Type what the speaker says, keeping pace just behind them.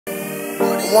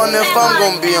wonder if I'm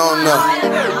gonna be on there.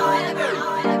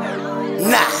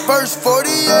 Nah, first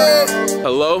 48.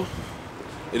 Hello,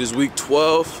 it is week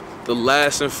 12, the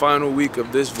last and final week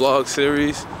of this vlog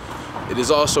series. It is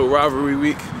also rivalry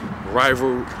week.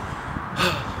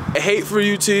 Hate for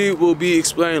UT will be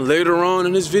explained later on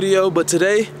in this video, but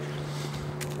today,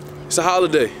 it's a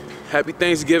holiday. Happy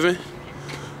Thanksgiving.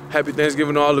 Happy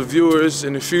Thanksgiving to all the viewers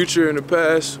in the future, in the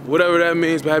past, whatever that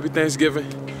means, but happy Thanksgiving.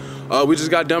 We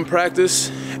just got done practice,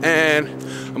 and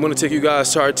I'm gonna take you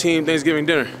guys to our team Thanksgiving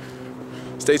dinner.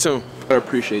 Stay tuned. You gotta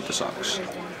appreciate the socks.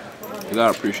 You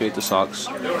gotta appreciate the socks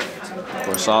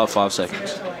for a solid 5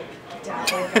 seconds.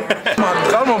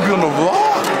 I'm gonna be on the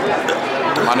vlog.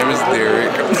 My name is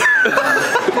Derek.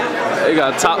 They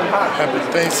got top. Happy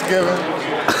Thanksgiving.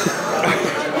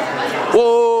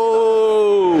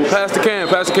 Whoa! Pass the can,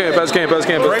 pass the can, pass the can, pass the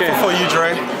can, pass the can. Grateful for you,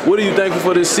 Dre. What are you thankful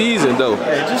for this season, though?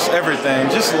 Hey, just everything,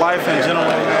 just life in general,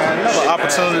 man. Another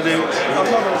opportunity,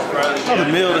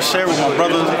 another meal to share with my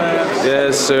brothers, man.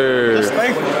 Yes, sir. Just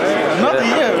thankful, man. Another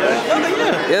year, man. Another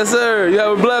year. Yes, sir. You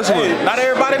have a blessed one. Not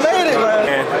everybody made it,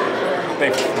 man.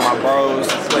 Thankful for my bros,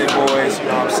 Playboys, you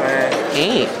know what I'm saying?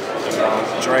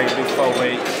 Dre, Big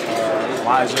 48,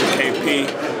 Elijah, KP,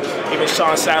 even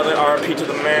Sean Sadler, RP to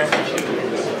the man.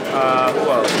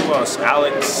 Who else?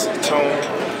 Alex, Tone, you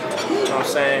know what I'm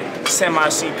saying?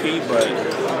 Semi-CP, but...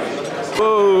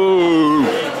 Oh!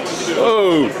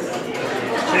 Oh!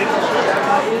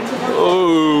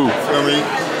 Oh! Feel me?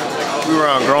 We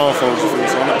around grown folks, so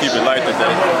I'm gonna keep it light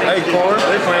today. Hey, Corn,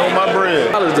 they playing with my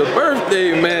bread. That was the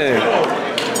birthday, man.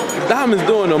 Diamond's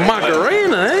doing the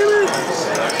Macarena, ain't it?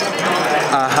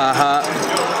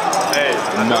 Hey,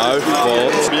 my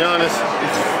fault. To be honest,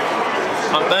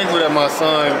 I'm thankful that my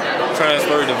son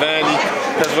transferred to Vandy,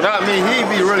 because without me, he'd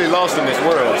be really lost in this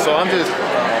world. So I'm just,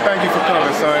 thank you for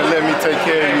coming, son. Let me take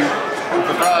care of you.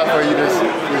 Provide for you this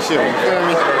shit. You feel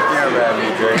me? Yeah, about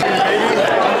me, Dre.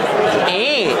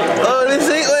 Oh, this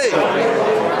ain't wait.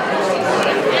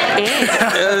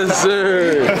 Yes,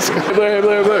 sir. Blair.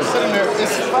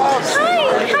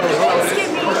 Hi, happy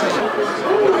Thanksgiving.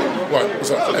 What?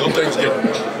 What's up? Happy Thanksgiving.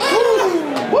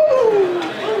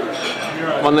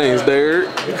 My name's Derek.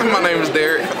 My name is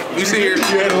Derek. You see here,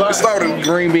 it started with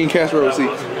green bean casserole. See,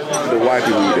 the white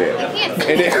people eat that.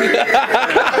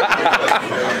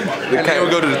 And then we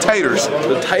go to the taters.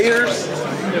 The taters?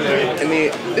 And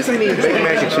then, this ain't even baked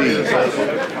mac and cheese.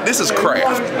 This is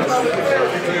Kraft.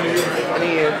 And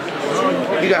then,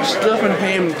 you got stuffing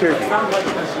ham and turkey.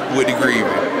 With the gravy.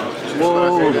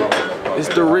 Whoa. It's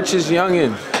the richest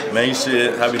youngin'. Man, you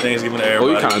shit. Happy Thanksgiving to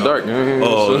everybody. Oh, you kind of dark, man.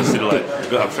 Oh, let's see the light.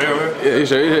 Good, I'm fair, man. Yeah, you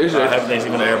sure. Happy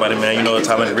Thanksgiving to everybody, man. You know the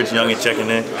time, Rich Youngin checking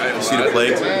in. You see the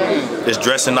plate. It's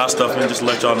dressing, not stuffing, just to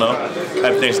let y'all know.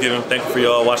 Happy Thanksgiving. Thank you for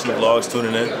y'all watching the vlogs,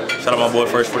 tuning in. Shout out my boy,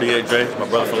 First 48, Dre, my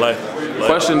brother for life.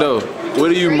 Question though,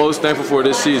 what are you most thankful for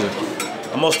this season?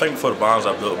 I'm most thankful for the bonds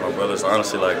I built with my brothers.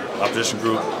 Honestly, like, my position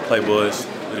group, Playboys,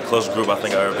 the closest group I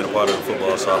think I've ever been a part of in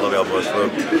football, so I love y'all boys for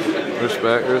real.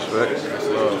 Respect.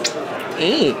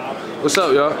 What's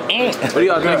up, y'all? What are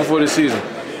y'all thankful for this season?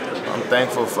 I'm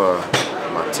thankful for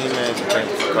my teammates, I'm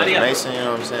thankful for Coach Mason, you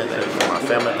know what I'm saying? Thankful for my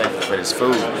family, thankful for this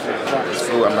food. This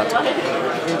food, I'm not talking.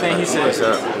 Anything he said.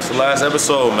 It's the last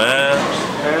episode, man.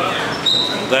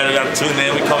 Glad I got to tune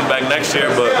in. We coming back next year,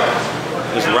 but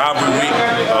it's rivalry week.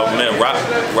 Oh man,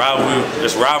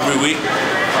 it's rivalry week.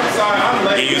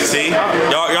 AUC.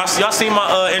 Y'all seen my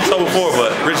intro before,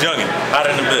 but Rich Youngin, out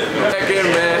in a bit. Back in,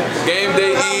 man. Game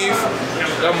day eve.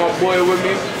 Got my boy with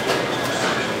me.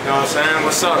 You know what I'm saying?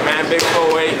 What's up, man? Big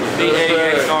 48, BAA, you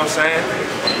know what I'm saying?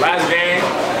 Last game.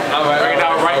 All right.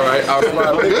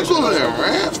 This was there,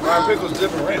 man. Fried pickles,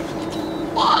 different ramps.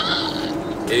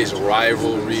 It's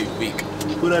rivalry week.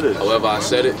 Who that is? However I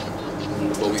said it,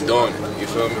 but we doing it. You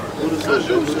feel me?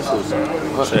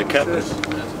 Said Captain.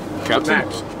 Captain.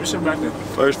 We sit back there.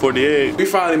 First 48. We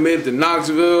finally made it to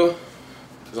Knoxville.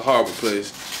 It's a horrible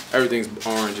place. Everything's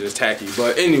orange and it's tacky.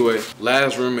 But anyway,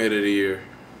 last roommate of the year.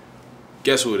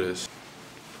 Guess who it is?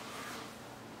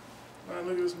 Man,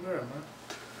 look at this mirror,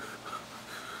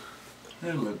 man.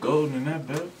 It look golden in that,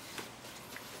 bed.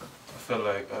 I feel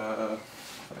like it's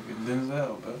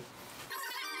Denzel, bro.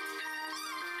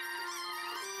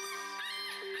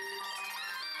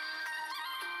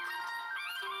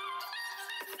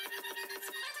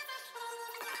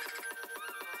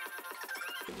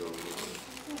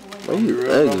 Boy, you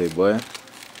ugly, boy.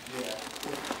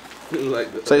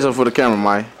 Say something for the camera,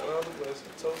 Mike.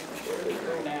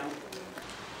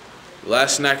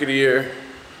 Last snack of the year.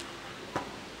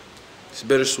 It's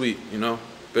bittersweet, you know?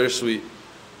 Bittersweet.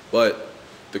 But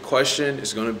the question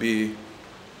is gonna be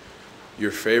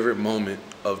your favorite moment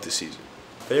of the season.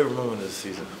 Favorite moment of the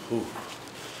season? Ooh.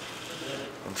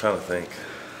 I'm trying to think.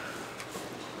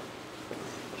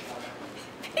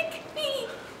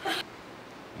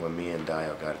 When me and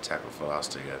Dio got a tackle for loss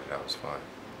together, that was fun.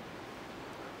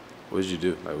 What did you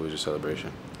do? Like, what was your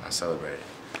celebration? I celebrated.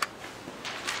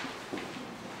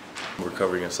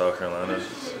 Recovery against South Carolina.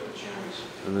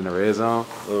 And then the red zone?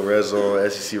 Little red zone,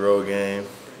 SEC road game,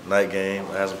 night game.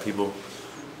 I had some people,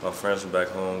 my friends from back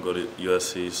home, go to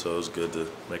USC, so it was good to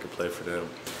make a play for them.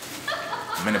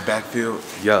 I'm in the backfield.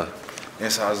 Yeah.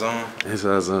 Inside zone.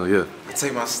 Inside zone, yeah. I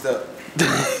take my step.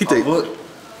 I look,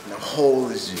 and the hole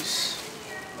is just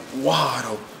wide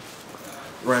open.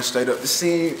 Run straight up the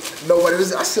seam. Nobody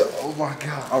was. I said, oh my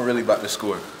God, I'm really about to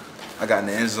score. I got in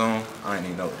the end zone. I didn't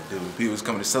even know what to do. People was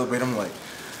coming to celebrate. I'm like,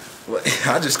 what?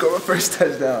 I just scored my first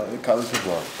touchdown in college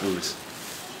football.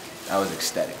 I was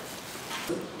ecstatic.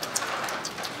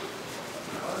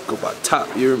 Go by top,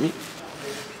 you hear me?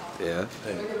 Yeah.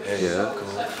 Hey, Yeah.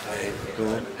 Go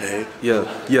on, hey. Yeah.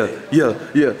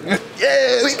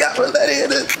 Yeah, we got one that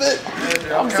in.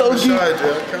 I'm so deep.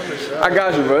 I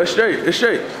got you, bro. It's straight.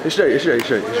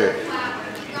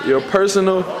 Your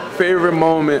personal favorite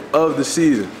moment of the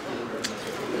season?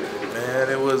 Man,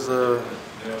 it was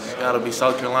gotta be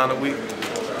South Carolina week.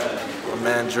 My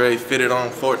man Dre fitted on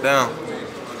 4th down.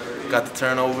 Got the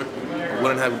turnover. I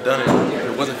wouldn't have done it if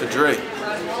it wasn't for Dre.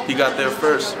 He got there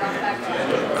first.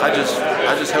 I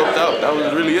just helped out. That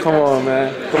was really it. Come on,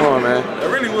 man. That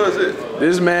really was it.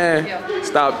 This man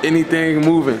stopped anything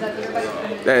moving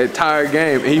that entire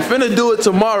game. And he finna do it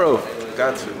tomorrow.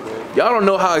 Got to. Y'all don't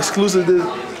know how exclusive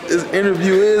this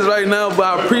interview is right now, but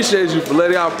I appreciate you for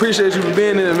letting. I appreciate you for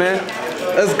being in it, man.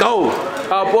 Let's go.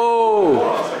 Apo.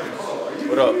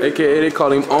 What up? AKA they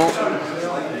call him Onk.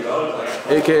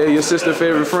 AKA your sister's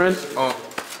favorite friend. No,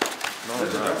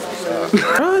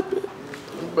 not.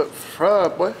 But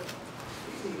fried, boy.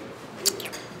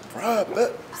 Fried,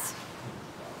 but.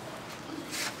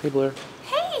 Hey, Blair.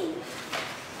 Hey.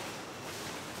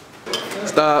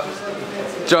 Stop.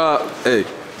 Drop. Hey.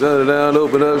 Down,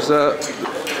 open up, stop.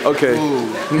 Okay.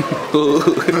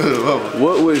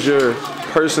 What was your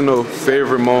personal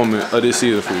favorite moment of this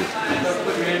season for you?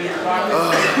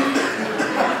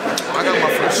 I got my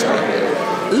first shot.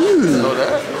 You know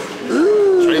that?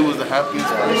 Trey was the happiest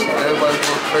person. Everybody was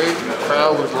going crazy. The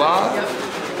crowd was live.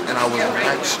 And I was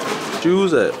relaxed. What you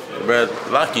was at? Bro,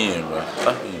 lock in, bro.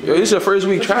 Lock in. Yo, it's your first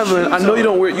week traveling. I know you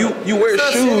don't wear you wear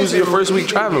shoes your first week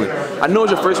traveling. I know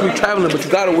it's your first week traveling, but you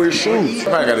gotta wear shoes.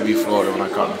 Probably gotta be Florida when I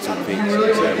caught the 2 peaks. My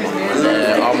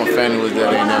dad, all my family was there.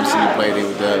 They never seen me play. They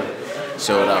was there.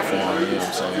 Showed out for them. You know what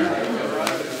I'm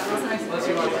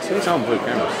saying? Say something for the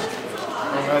camera.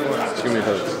 Just give me a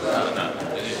hug.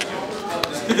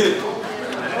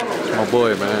 My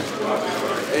boy, man.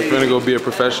 He's finna go be a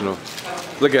professional.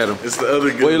 Look at him. It's the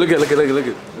other guy. Wait, look at. The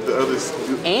other.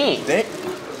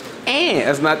 And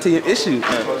that's not to your issue.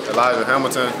 Elijah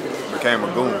Hamilton became a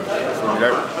goon.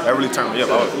 That really turned me up.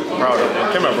 I was proud of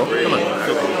him. Come on, bro.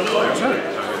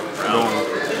 Come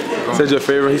on. Said your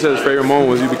favorite. He said his favorite moment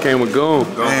was you became a goon.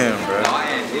 Damn, bro.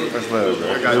 That's love, bro.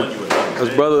 I got you.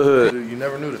 That's brotherhood. You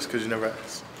never knew this because you never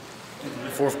asked.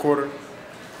 4th quarter,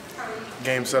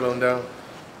 game settling down.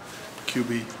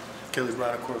 QB, Kelly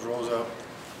Bryant, of course, rolls out.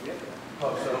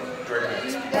 Dre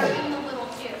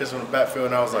hits on the backfield,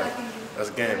 and I was like, that's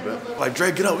a game, but like,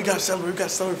 Dre, get up, we got to celebrate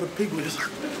for the Piglets.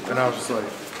 And I was just like,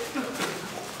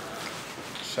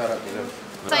 shout out to them.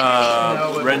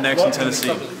 Rednecks in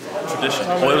Tennessee. Tradition.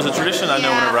 Well, it was a tradition I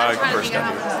know whenever I first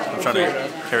got here. I'm trying to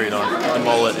carry it on. The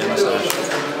mullet and mustache.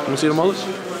 Let me see the mullets.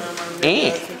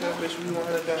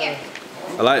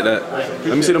 I like that.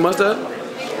 Let me see the mustache.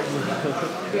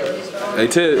 Hey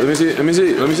Ted, let me see it.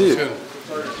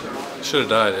 Should have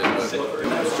died it.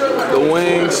 The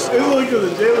wings,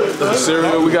 the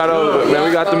cereal, we got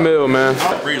the meal, man.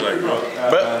 Relay, bro.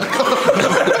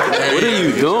 What are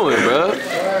you doing, bro?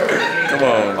 Come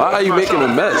on. Why are you making a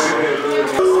mess?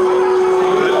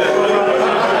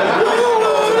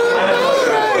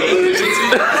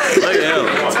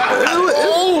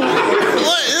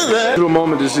 What is that? Do a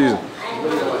moment this season.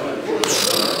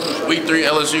 Week 3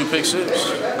 LSU pick 6.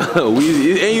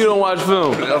 And you don't watch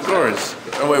film. Of course.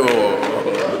 Oh, wait.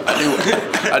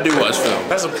 I do watch film.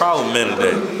 That's a problem, men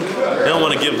today. They don't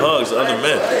want to give hugs to other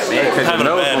men. Having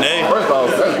a bad day.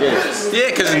 Yeah,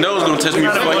 because he knows going to test me.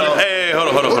 Hey,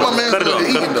 hold on.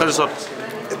 Cut this off.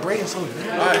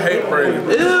 I hate Brady.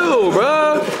 Ew,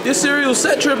 bro. Your cereal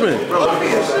set tripping.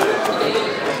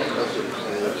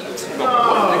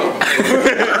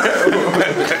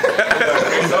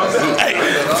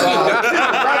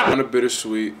 On a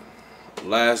bittersweet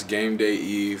last game day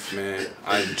eve, man.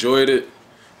 I enjoyed it.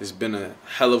 It's been a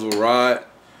hell of a ride,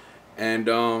 and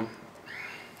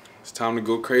it's time to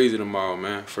go crazy tomorrow,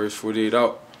 man. First 48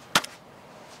 out.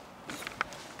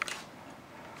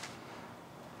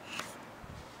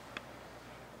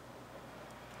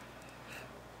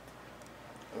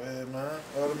 Hey, man,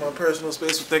 out of my personal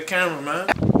space with that camera, man.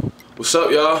 What's up,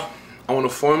 y'all? I want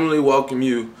to formally welcome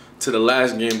you to the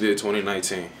last game day of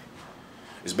 2019.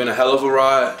 It's been a hell of a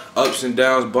ride, ups and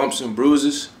downs, bumps and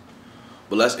bruises,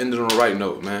 but let's end it on the right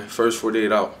note, man. First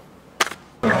 48 out.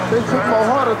 They took my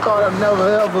heart and thought I'd never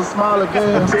ever smile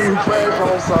again until we crashed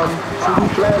on something, till we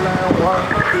flatline one.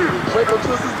 Draco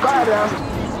twists his body down.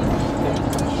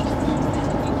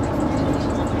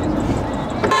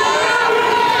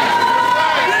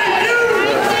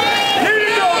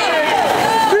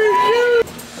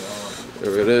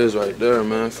 There it is right there,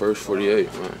 man. First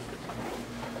 48, man.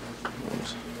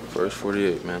 First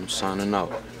 48, man. I'm signing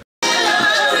out.